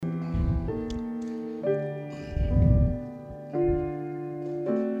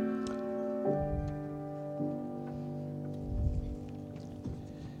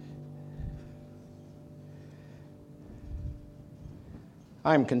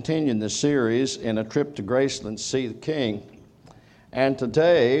I'm continuing this series in a trip to Graceland to see the King. And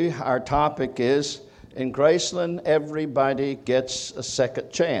today our topic is, in Graceland, everybody gets a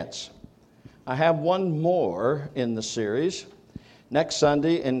second chance. I have one more in the series. Next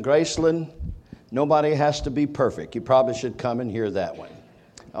Sunday in Graceland, nobody has to be perfect. You probably should come and hear that one.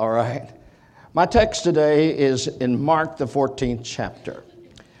 All right. My text today is in Mark the 14th chapter.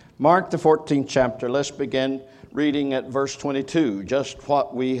 Mark the 14th chapter, let's begin reading at verse 22, just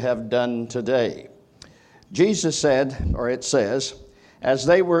what we have done today. Jesus said, or it says, as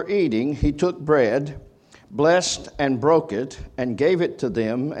they were eating, he took bread, blessed and broke it, and gave it to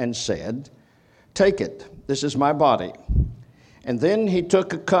them and said, take it, this is my body. And then he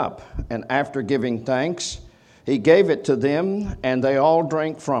took a cup, and after giving thanks, he gave it to them, and they all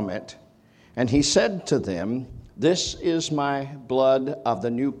drank from it. And he said to them, this is my blood of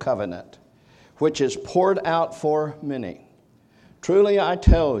the new covenant, which is poured out for many. Truly I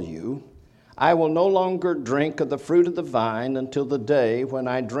tell you, I will no longer drink of the fruit of the vine until the day when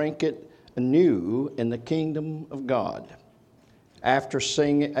I drink it anew in the kingdom of God. After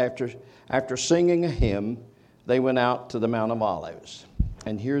singing a hymn, they went out to the Mount of Olives.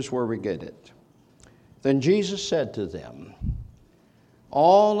 And here's where we get it. Then Jesus said to them,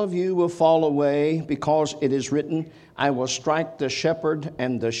 all of you will fall away because it is written, I will strike the shepherd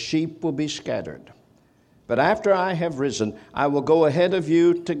and the sheep will be scattered. But after I have risen, I will go ahead of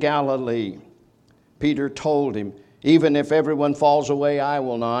you to Galilee. Peter told him, even if everyone falls away, I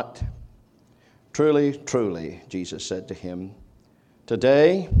will not. Truly, truly, Jesus said to him,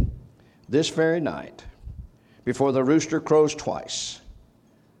 today, this very night, before the rooster crows twice,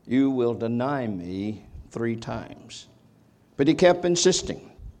 you will deny me 3 times. But he kept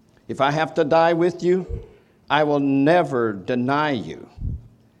insisting, if I have to die with you, I will never deny you.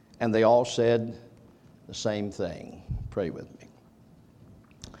 And they all said the same thing. Pray with me.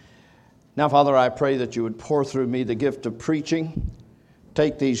 Now, Father, I pray that you would pour through me the gift of preaching,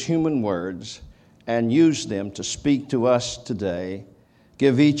 take these human words and use them to speak to us today.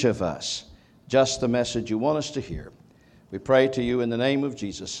 Give each of us just the message you want us to hear. We pray to you in the name of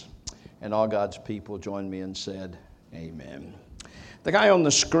Jesus. And all God's people joined me and said, amen. The guy on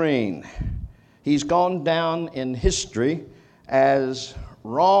the screen, he's gone down in history as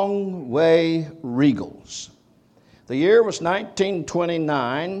Wrong Way Regals. The year was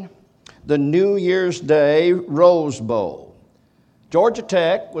 1929, the New Year's Day Rose Bowl. Georgia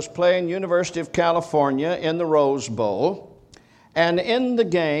Tech was playing University of California in the Rose Bowl. And in the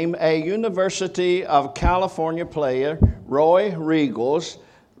game, a University of California player, Roy Regals,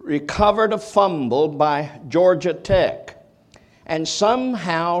 recovered a fumble by Georgia Tech. And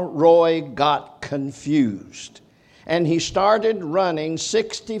somehow Roy got confused. And he started running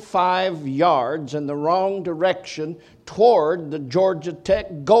 65 yards in the wrong direction toward the Georgia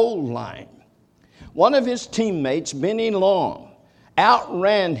Tech goal line. One of his teammates, Benny Long,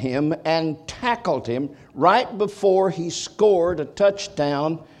 outran him and tackled him right before he scored a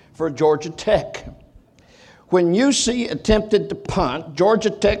touchdown for Georgia Tech. When UC attempted to punt, Georgia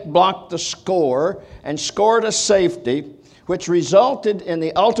Tech blocked the score and scored a safety, which resulted in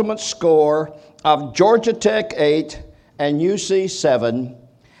the ultimate score of Georgia Tech 8 and UC 7.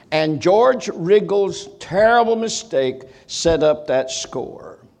 And George Riggle's terrible mistake set up that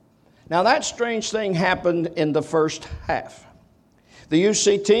score. Now that strange thing happened in the first half. The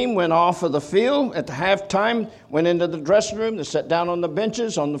UC team went off of the field at the halftime, went into the dressing room, they sat down on the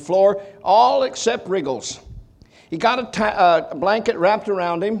benches, on the floor, all except Riggles. He got a blanket wrapped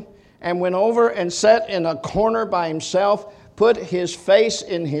around him and went over and sat in a corner by himself, put his face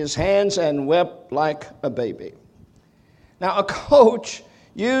in his hands and wept like a baby. Now, a coach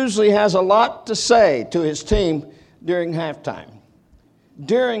usually has a lot to say to his team during halftime.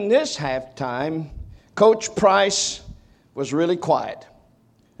 During this halftime, Coach Price was really quiet.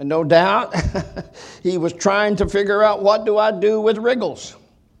 And no doubt, he was trying to figure out, what do I do with Riggles?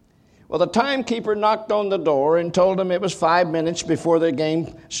 Well, the timekeeper knocked on the door and told him it was 5 minutes before the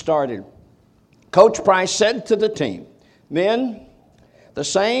game started. Coach Price said to the team, men, the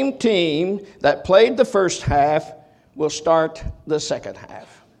same team that played the first half will start the second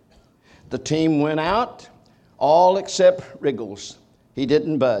half. The team went out, all except Riggles. He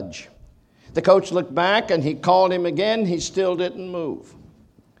didn't budge. The coach looked back and he called him again. He still didn't move.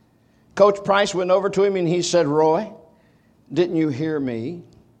 Coach Price went over to him and he said, Roy, didn't you hear me?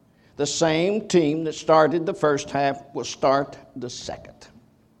 The same team that started the first half will start the second.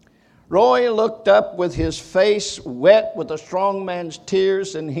 Roy looked up with his face wet with a strong man's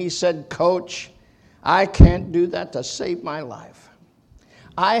tears, and he said, Coach, I can't do that to save my life.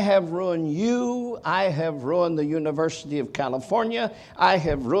 I have ruined you. I have ruined the University of California. I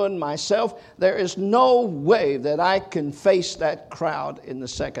have ruined myself. There is no way that I can face that crowd in the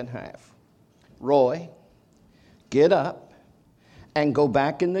second half. Roy, get up and go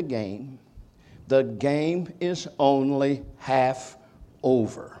back in the game. The game is only half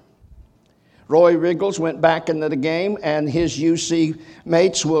over. Roy Riggles went back into the game, and his UC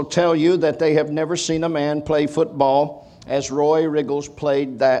mates will tell you that they have never seen a man play football as Roy Riggles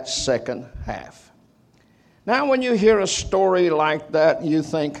played that second half. Now, when you hear a story like that, you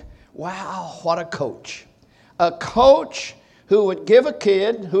think, wow, what a coach. A coach who would give a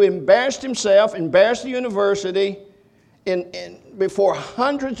kid who embarrassed himself, embarrassed the university before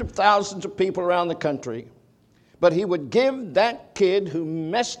hundreds of thousands of people around the country, but he would give that kid who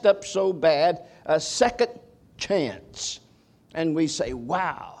messed up so bad a second chance. And we say,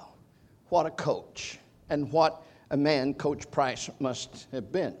 wow, what a coach, and what a man Coach Price must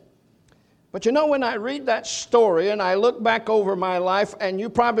have been. But you know, when I read that story and I look back over my life, and you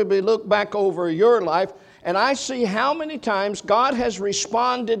probably look back over your life, and I see how many times God has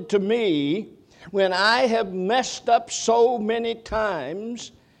responded to me when I have messed up so many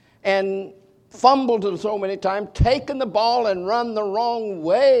times and fumbled so many times, taken the ball and run the wrong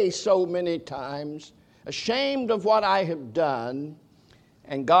way so many times, ashamed of what I have done,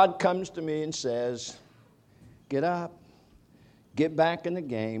 and God comes to me and says, get up, get back in the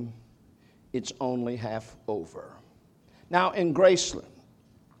game, it's only half over. Now in Graceland,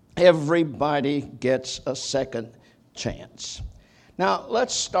 everybody gets a second chance. Now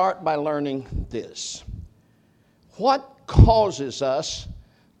let's start by learning this. What causes us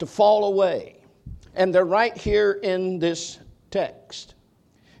to fall away? And they're right here in this text.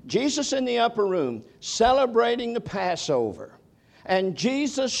 Jesus in the upper room celebrating the Passover. And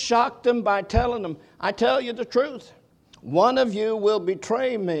Jesus shocked them by telling them, I tell you the truth, one of you will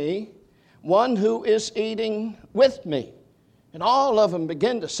betray me, one who is eating with me. And all of them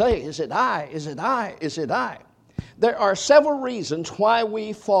begin to say, is it I? Is it I? Is it I? There are several reasons why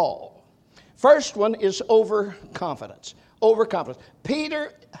we fall. First one is overconfidence. Overconfidence.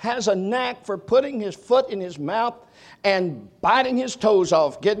 Peter has a knack for putting his foot in his mouth and biting his toes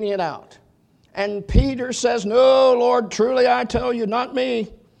off, getting it out. And Peter says, no, Lord, truly I tell you, not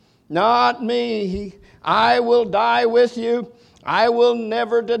me. Not me. I will die with you. I will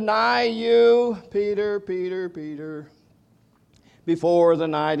never deny you. Peter, Peter, Peter. Before the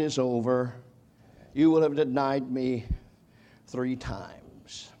night is over, you will have denied me 3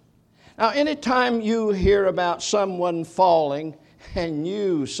 times. Now, anytime you hear about someone falling and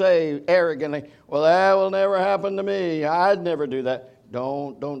you say arrogantly, well, that will never happen to me. I'd never do that.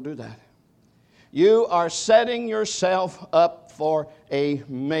 Don't do that. You are setting yourself up for a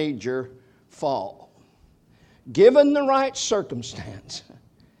major fall. Given the right circumstance,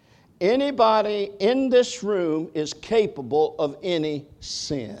 anybody in this room is capable of any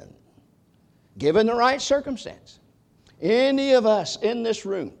sin. Given the right circumstance, any of us in this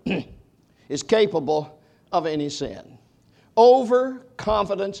room is capable of any sin.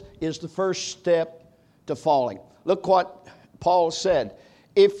 Overconfidence is the first step to falling. Look what Paul said.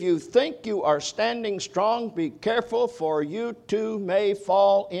 If you think you are standing strong, be careful, for you too may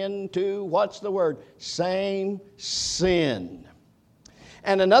fall into, what's the word? Same sin.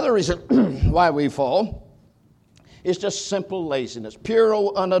 And another reason why we fall is just simple laziness,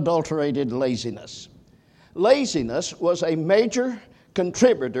 pure, unadulterated laziness. Laziness was a major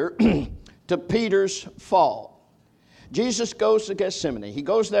contributor to Peter's fall. Jesus goes to Gethsemane. He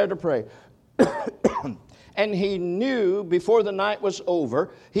goes there to pray. And he knew before the night was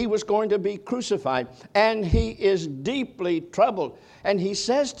over, he was going to be crucified. And he is deeply troubled. And he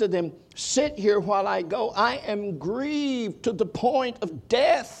says to them, sit here while I go. I am grieved to the point of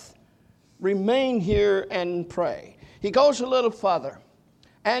death. Remain here and pray. He goes a little further.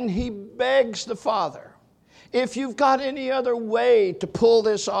 And he begs the Father, if you've got any other way to pull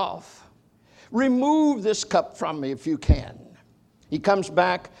this off, remove this cup from me if you can. He comes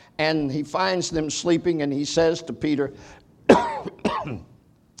back and he finds them sleeping, and he says to Peter,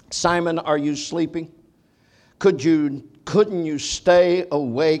 Simon, are you sleeping? Couldn't you stay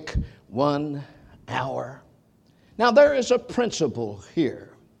awake 1 hour? Now there is a principle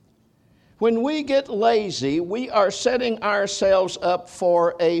here. When we get lazy, we are setting ourselves up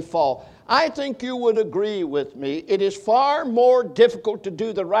for a fall. I think you would agree with me. It is far more difficult to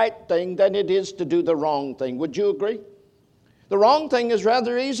do the right thing than it is to do the wrong thing. Would you agree? The wrong thing is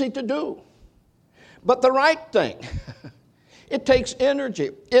rather easy to do. But the right thing, it takes energy,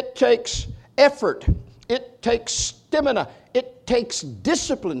 it takes effort, it takes stamina, it takes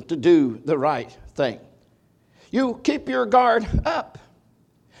discipline to do the right thing. You keep your guard up.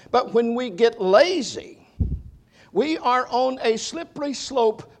 But when we get lazy, we are on a slippery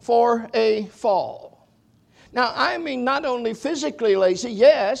slope for a fall. Now, I mean not only physically lazy,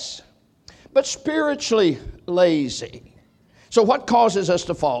 yes, but spiritually lazy. So what causes us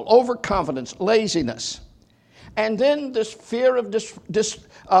to fall? Overconfidence, laziness, and then this fear of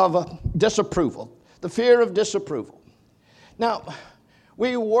disapproval, the fear of disapproval. Now,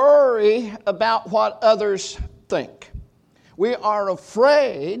 we worry about what others think. We are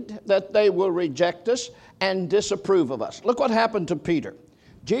afraid that they will reject us and disapprove of us. Look what happened to Peter.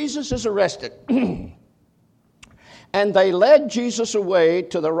 Jesus is arrested. And they led Jesus away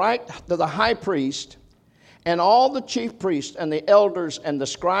to the high priest, and all the chief priests and the elders and the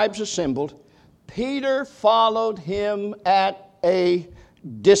scribes assembled. Peter followed him at a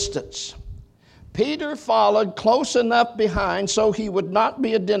distance. Peter followed close enough behind so he would not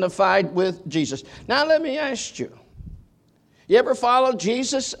be identified with Jesus. Now let me ask you, you ever follow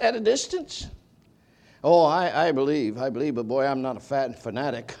Jesus at a distance? Oh, I believe, but boy, I'm not a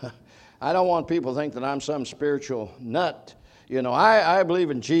fanatic. I don't want people to think that I'm some spiritual nut. You know, I believe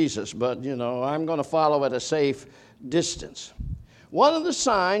in Jesus, but, you know, I'm going to follow at a safe distance. One of the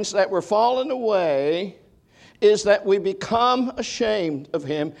signs that we're falling away is that we become ashamed of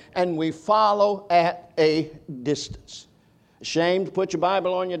him and we follow at a distance. Ashamed to put your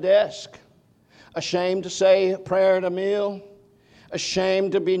Bible on your desk. Ashamed to say a prayer at a meal.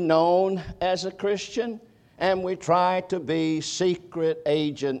 Ashamed to be known as a Christian. And we try to be secret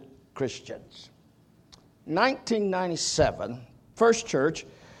agent Christians. 1997, First Church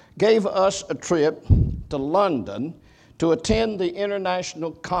gave us a trip to London to attend the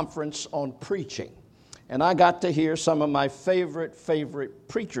International Conference on Preaching. And I got to hear some of my favorite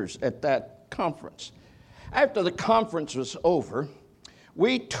preachers at that conference. After the conference was over,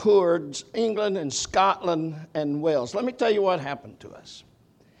 we toured England and Scotland and Wales. Let me tell you what happened to us.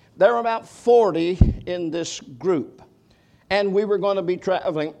 There were about 40 in this group, and we were going to be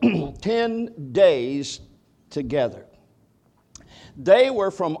traveling 10 days together. They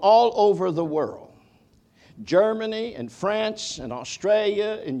were from all over the world. Germany and France and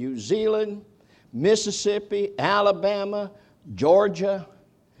Australia and New Zealand, Mississippi, Alabama, Georgia.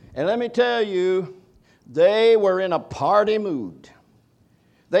 And let me tell you, they were in a party mood.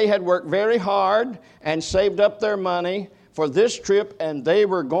 They had worked very hard and saved up their money for this trip, and they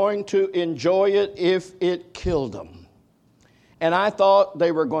were going to enjoy it if it killed them. And I thought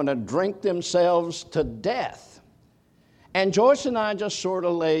they were going to drink themselves to death. And Joyce and I just sort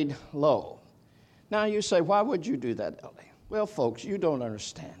of laid low. Now you say, why would you do that, Ellie? Well, folks, you don't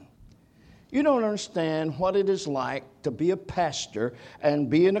understand. You don't understand what it is like to be a pastor and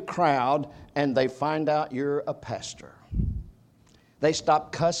be in a crowd and they find out you're a pastor. They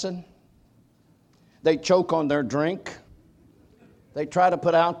stop cussing. They choke on their drink. They try to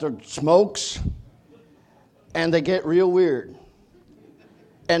put out their smokes. And they get real weird.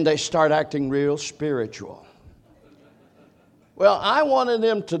 And they start acting real spiritual. Well, I wanted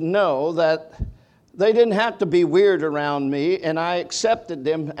them to know that they didn't have to be weird around me, and I accepted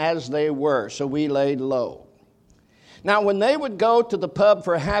them as they were, so we laid low. Now, when they would go to the pub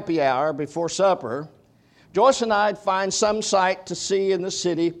for a happy hour before supper, Joyce and I'd find some sight to see in the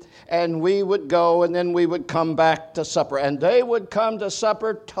city, and we would go, and then we would come back to supper. And they would come to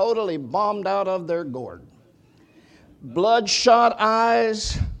supper totally bombed out of their gourd. Bloodshot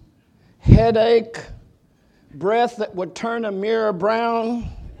eyes, headache, breath that would turn a mirror brown.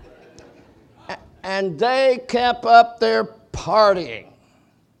 And they kept up their partying.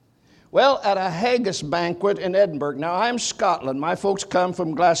 Well, at a haggis banquet in Edinburgh. Now, I'm Scotland. My folks come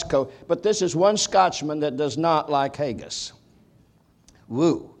from Glasgow. But this is one Scotsman that does not like haggis.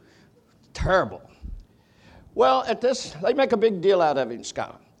 Woo. Terrible. Well, they make a big deal out of it in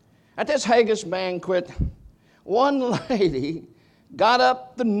Scotland. At this haggis banquet, one lady got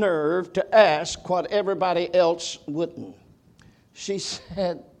up the nerve to ask what everybody else wouldn't. She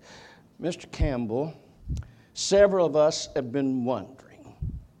said, Mr. Campbell, several of us have been wondering,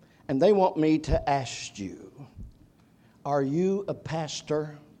 and they want me to ask you, are you a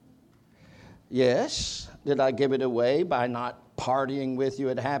pastor? Yes. Did I give it away by not partying with you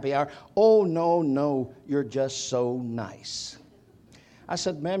at happy hour? Oh, no, you're just so nice. I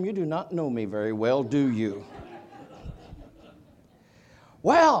said, ma'am, you do not know me very well, do you?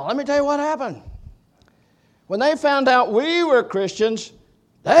 Well, let me tell you what happened. When they found out we were Christians,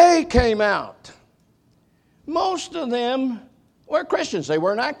 they came out. Most of them were Christians. They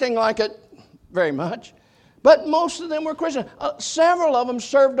weren't acting like it very much, but most of them were Christians. Several of them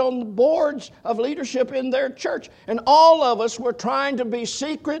served on the boards of leadership in their church, and all of us were trying to be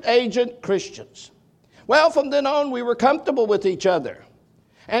secret agent Christians. Well, from then on, we were comfortable with each other,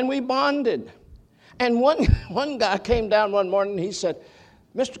 and we bonded. And one guy came down one morning and he said,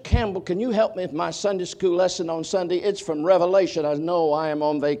 Mr. Campbell, can you help me with my Sunday school lesson on Sunday? It's from Revelation. I know I am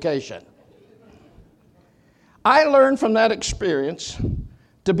on vacation. I learned from that experience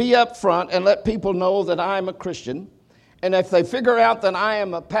to be up front and let people know that I'm a Christian. And if they figure out that I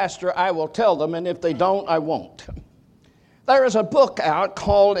am a pastor, I will tell them. And if they don't, I won't. There is a book out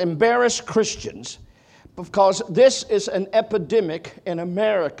called Embarrassed Christians, because this is an epidemic in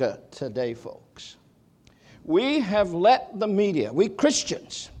America today, folks. We have let the media, we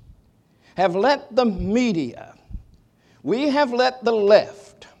Christians have let the media, we have let the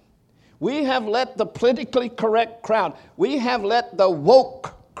left, we have let the politically correct crowd, we have let the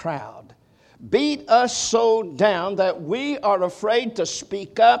woke crowd beat us so down that we are afraid to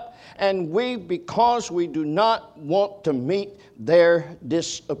speak up, and because we do not want to meet their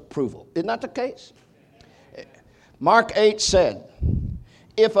disapproval. Isn't that the case? Mark 8 said,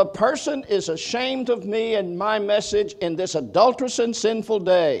 if a person is ashamed of me and my message in this adulterous and sinful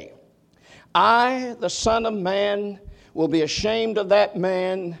day, I, the Son of Man, will be ashamed of that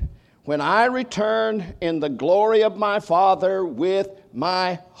man when I return in the glory of my Father with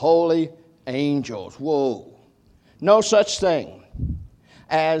my holy angels. Whoa. No such thing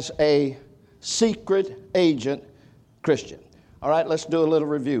as a secret agent Christian. All right, let's do a little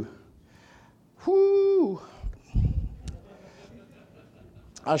review. Whoo.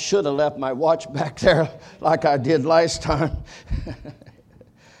 I should have left my watch back there like I did last time.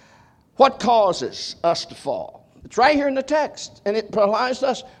 What causes us to fall? It's right here in the text, and it applies to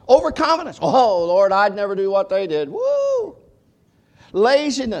us. Overconfidence. Oh, Lord, I'd never do what they did. Woo!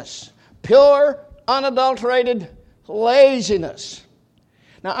 Laziness. Pure, unadulterated laziness.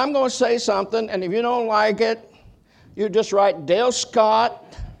 Now, I'm going to say something, and if you don't like it, you just write Dale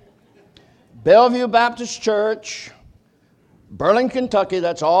Scott, Bellevue Baptist Church, Burlington, Kentucky.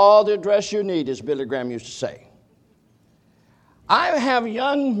 That's all the address you need, as Billy Graham used to say. I have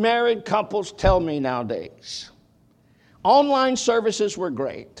young married couples tell me nowadays, online services were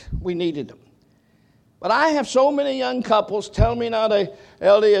great. We needed them. But I have so many young couples tell me nowadays,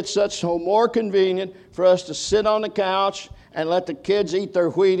 LD, it's so more convenient for us to sit on the couch and let the kids eat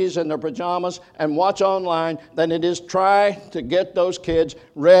their Wheaties and their pajamas and watch online than it is try to get those kids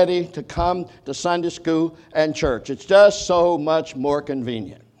ready to come to Sunday school and church. It's just so much more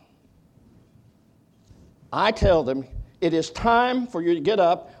convenient. I tell them, it is time for you to get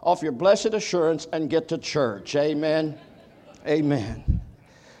up off your blessed assurance and get to church. Amen. Amen.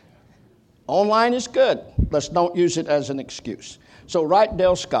 Online is good. Let's don't use it as an excuse. So write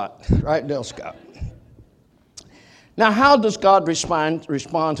Dale Scott. Write Dale Scott. Now, how does God respond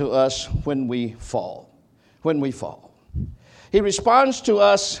to us when we fall? When we fall. He responds to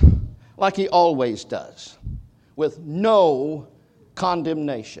us like he always does, with no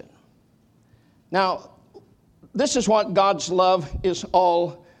condemnation. Now, this is what God's love is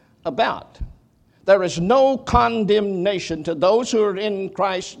all about. There is no condemnation to those who are in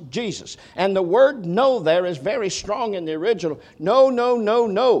Christ Jesus. And the word no there is very strong in the original. No, no, no,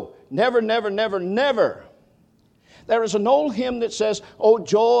 no. Never, never, never, never. There is an old hymn that says, "O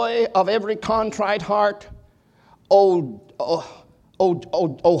joy of every contrite heart, O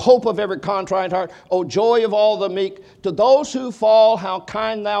hope of every contrite heart, O joy of all the meek, to those who fall, how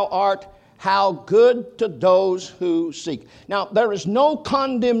kind thou art, how good to those who seek." Now, there is no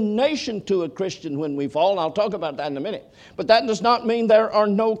condemnation to a Christian when we fall, and I'll talk about that in a minute. But that does not mean there are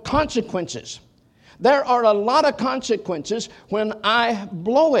no consequences. There are a lot of consequences when I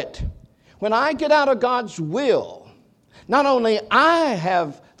blow it. When I get out of God's will, not only I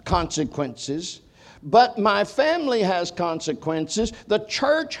have consequences, but my family has consequences, the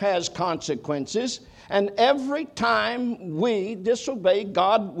church has consequences, and every time we disobey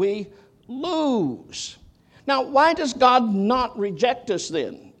God, we lose. Now, why does God not reject us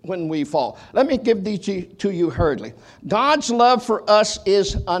then when we fall? Let me give these to you hurriedly. God's love for us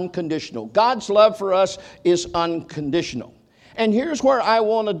is unconditional. God's love for us is unconditional. And here's where I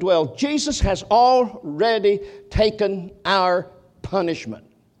want to dwell. Jesus has already taken our punishment.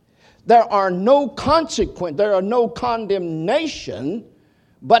 There are no consequences, there are no condemnation,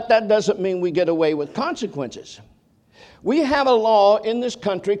 but that doesn't mean we get away with consequences. We have a law in this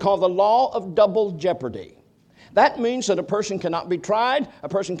country called the law of double jeopardy. That means that a person cannot be tried, a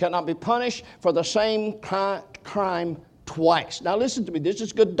person cannot be punished for the same crime twice. Now listen to me, this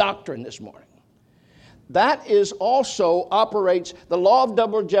is good doctrine this morning. That is also operates, the law of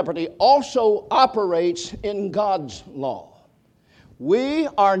double jeopardy also operates in God's law. We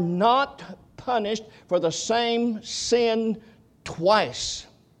are not punished for the same sin twice.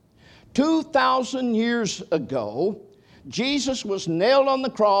 2,000 years ago, Jesus was nailed on the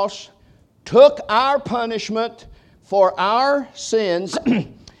cross, took our punishment for our sins.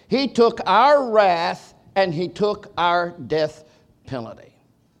 He took our wrath, and He took our death penalty.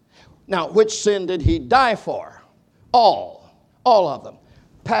 Now, which sin did He die for? All of them.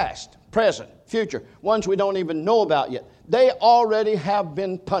 Past, present, future, ones we don't even know about yet. They already have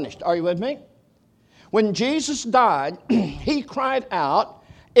been punished. Are you with me? When Jesus died, He cried out,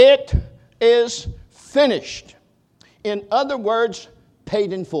 "It is finished." In other words,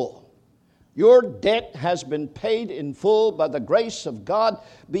 paid in full. Your debt has been paid in full by the grace of God.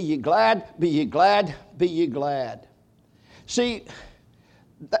 Be ye glad, be ye glad, be ye glad. See,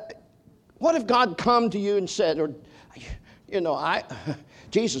 what if God come to you and said,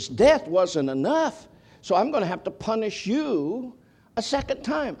 Jesus' death wasn't enough, so I'm going to have to punish you a second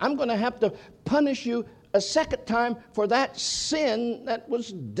time. I'm going to have to punish you a second time for that sin that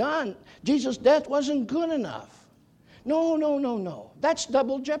was done. Jesus' death wasn't good enough. No. That's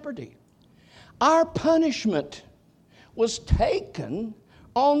double jeopardy. Our punishment was taken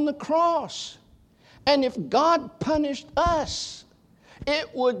on the cross. And if God punished us, it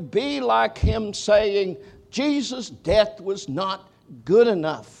would be like Him saying, Jesus' death was not good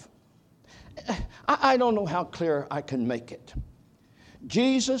enough. I don't know how clear I can make it.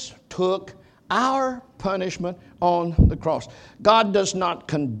 Jesus took our punishment on the cross. God does not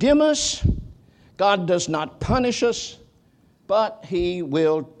condemn us. God does not punish us, but He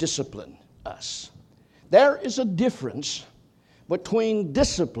will discipline us. There is a difference between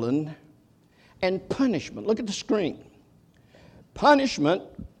discipline and punishment. Look at the screen. Punishment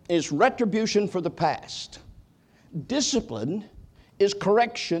is retribution for the past. Discipline is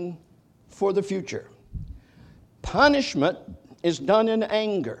correction for the future. Punishment is done in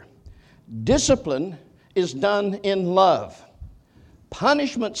anger. Discipline is done in love.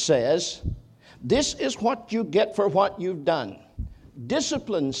 Punishment says, this is what you get for what you've done.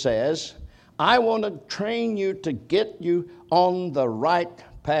 Discipline says, I want to train you to get you on the right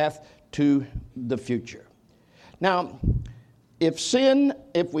path to the future. Now,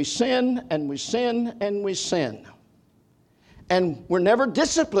 if we sin, and we're never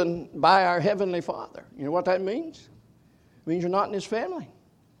disciplined by our Heavenly Father, you know what that means? It means you're not in His family.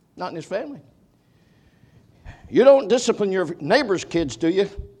 Not in His family. You don't discipline your neighbor's kids, do you?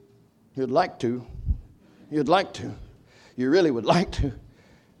 You'd like to. You'd like to. You really would like to.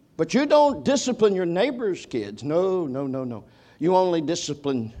 But you don't discipline your neighbor's kids. No. You only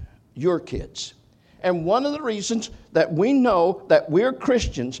discipline your kids. And one of the reasons that we know that we're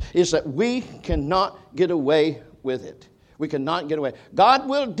Christians is that we cannot get away with it. We cannot get away. God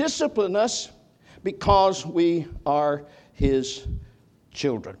will discipline us because we are His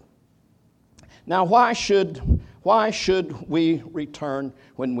children. Now, why should we return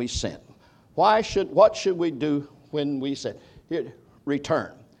when we sin? What should we do when we sin? Here,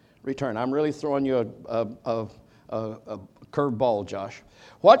 return. I'm really throwing you a curveball, Josh.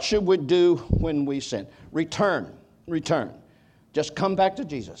 What should we do when we sin? Return. Just come back to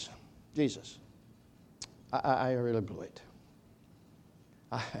Jesus. Jesus, I really blew it.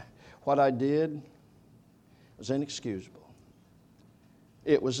 What I did was inexcusable.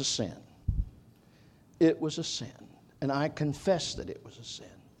 It was a sin. It was a sin. And I confess that it was a sin.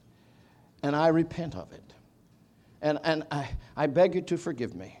 And I repent of it. And I beg you to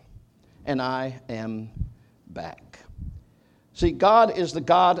forgive me. And I am back. See, God is the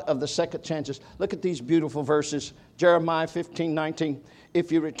God of the second chances. Look at these beautiful verses. Jeremiah 15:19.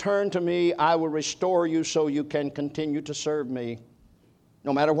 If you return to me, I will restore you so you can continue to serve me.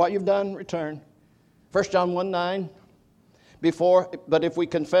 No matter what you've done, return. 1 John 1:9. But if we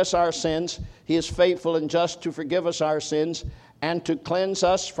confess our sins, He is faithful and just to forgive us our sins and to cleanse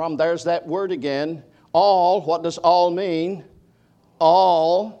us from, there's that word again, all. What does all mean?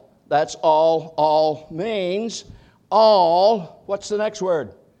 All. That's all means. All, what's the next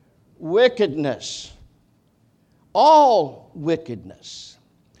word? Wickedness. All wickedness.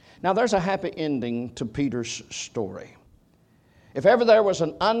 Now there's a happy ending to Peter's story. If ever there was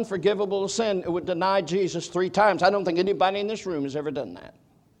an unforgivable sin, it would deny Jesus 3 times. I don't think anybody in this room has ever done that.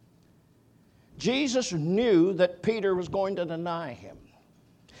 Jesus knew that Peter was going to deny Him.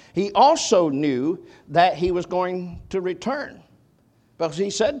 He also knew that he was going to return. Because He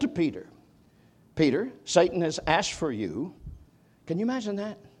said to Peter, Peter, Satan has asked for you. Can you imagine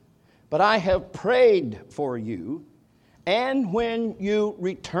that? But I have prayed for you, and when you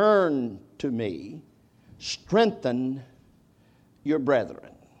return to me, strengthen your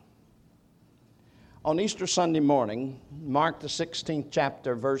brethren. On Easter Sunday morning, Mark the 16th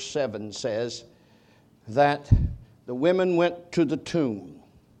chapter, verse 7 says that the women went to the tomb.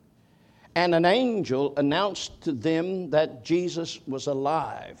 And an angel announced to them that Jesus was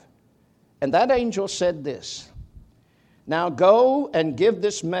alive. And that angel said this, "Now go and give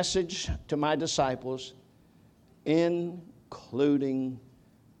this message to my disciples, including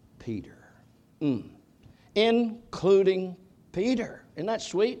Peter." Including Peter. Isn't that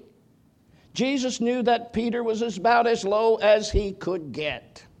sweet? Jesus knew that Peter was about as low as he could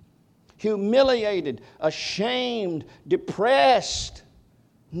get. Humiliated, ashamed, depressed.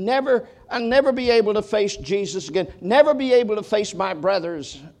 I'll never be able to face Jesus again. Never be able to face my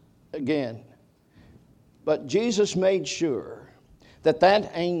brothers again. But Jesus made sure that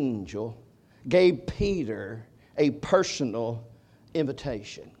that angel gave Peter a personal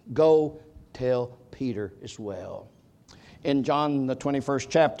invitation. Go tell Peter as well. In John the 21st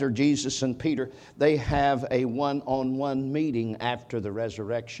chapter, Jesus and Peter, they have a one-on-one meeting after the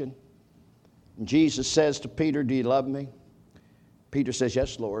resurrection. And Jesus says to Peter, "Do you love me?" Peter says,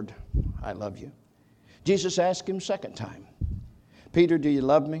 "Yes, Lord, I love you." Jesus asked him a second time, "Peter, do you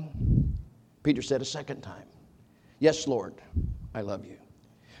love me?" Peter said a second time, "Yes, Lord, I love you."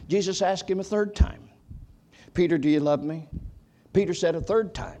 Jesus asked him a third time, "Peter, do you love me?" Peter said a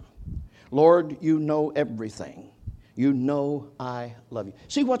third time, "Lord, you know everything. You know I love you."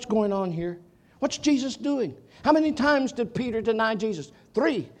 See what's going on here? What's Jesus doing? How many times did Peter deny Jesus?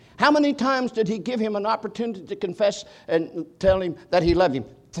 3. How many times did he give him an opportunity to confess and tell him that he loved him?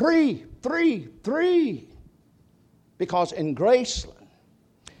 3. Because in Graceland,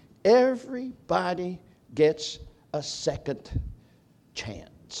 everybody gets a second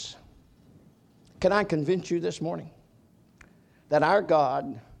chance. Can I convince you this morning that our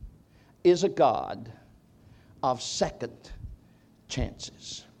God is a God of second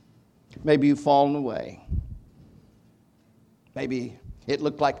chances? Maybe you've fallen away. Maybe it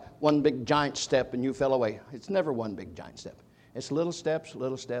looked like one big giant step and you fell away. It's never one big giant step. It's little steps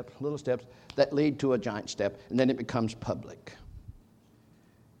that lead to a giant step, and then it becomes public.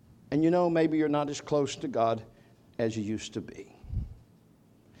 And you know, maybe you're not as close to God as you used to be.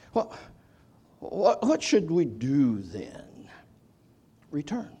 Well, what should we do then?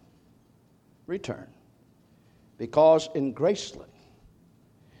 Return. Because in Graceland,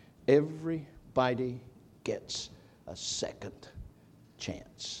 everybody gets a second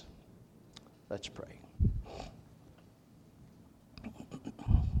chance. Let's pray.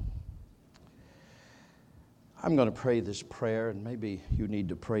 I'm going to pray this prayer, and maybe you need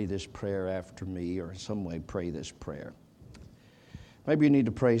to pray this prayer after me, or in some way pray this prayer. Maybe you need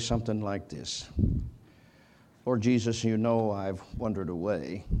to pray something like this. Lord Jesus, you know I've wandered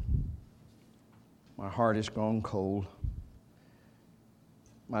away. My heart has gone cold.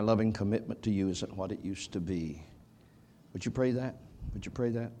 My loving commitment to you isn't what it used to be. Would you pray that? Would you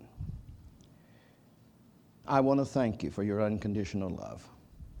pray that? I want to thank you for your unconditional love.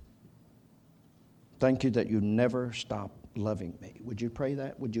 Thank you that you never stop loving me. Would you pray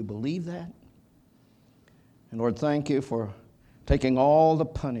that? Would you believe that? And Lord, thank you for taking all the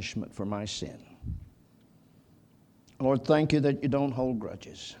punishment for my sin. Lord, thank you that you don't hold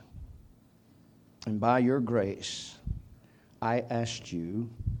grudges. And by your grace, I asked you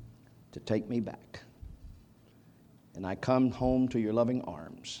to take me back. And I come home to your loving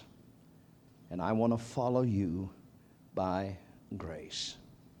arms. And I want to follow you by grace.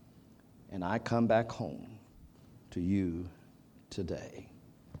 And I come back home to you today.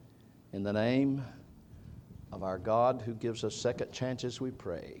 In the name of our God who gives us second chances, we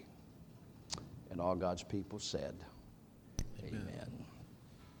pray. And all God's people said, Amen.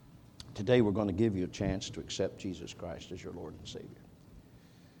 Today we're going to give you a chance to accept Jesus Christ as your Lord and Savior.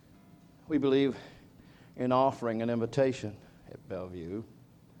 We believe in offering an invitation at Bellevue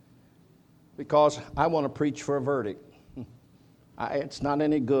because I want to preach for a verdict. It's not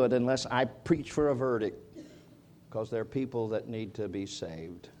any good unless I preach for a verdict, because there are people that need to be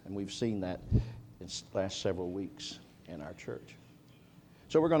saved, and we've seen that in the last several weeks in our church.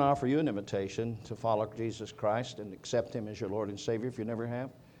 So we're going to offer you an invitation to follow Jesus Christ and accept Him as your Lord and Savior if you never have.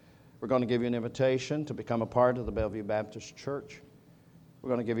 We're going to give you an invitation to become a part of the Bellevue Baptist Church. We're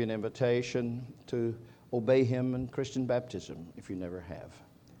going to give you an invitation to obey Him in Christian baptism if you never have.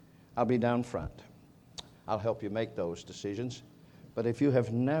 I'll be down front. I'll help you make those decisions. But if you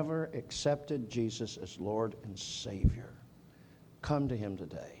have never accepted Jesus as Lord and Savior, come to Him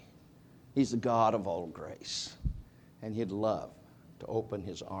today. He's the God of all grace, and He'd love to open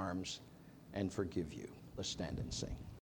His arms and forgive you. Let's stand and sing.